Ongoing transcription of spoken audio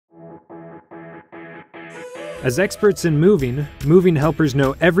As experts in moving, moving helpers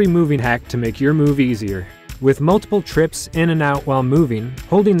know every moving hack to make your move easier. With multiple trips in and out while moving,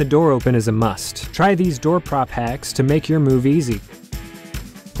 holding the door open is a must. Try these door prop hacks to make your move easy.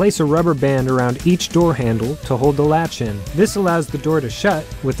 Place a rubber band around each door handle to hold the latch in. This allows the door to shut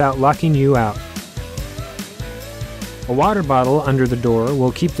without locking you out. A water bottle under the door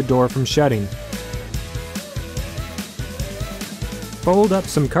will keep the door from shutting. Fold up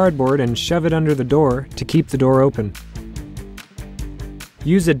some cardboard and shove it under the door to keep the door open.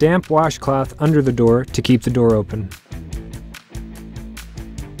 Use a damp washcloth under the door to keep the door open.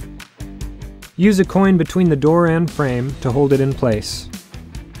 Use a coin between the door and frame to hold it in place.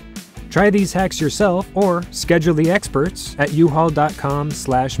 Try these hacks yourself or schedule the experts at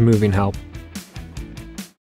uhaul.com/movinghelp.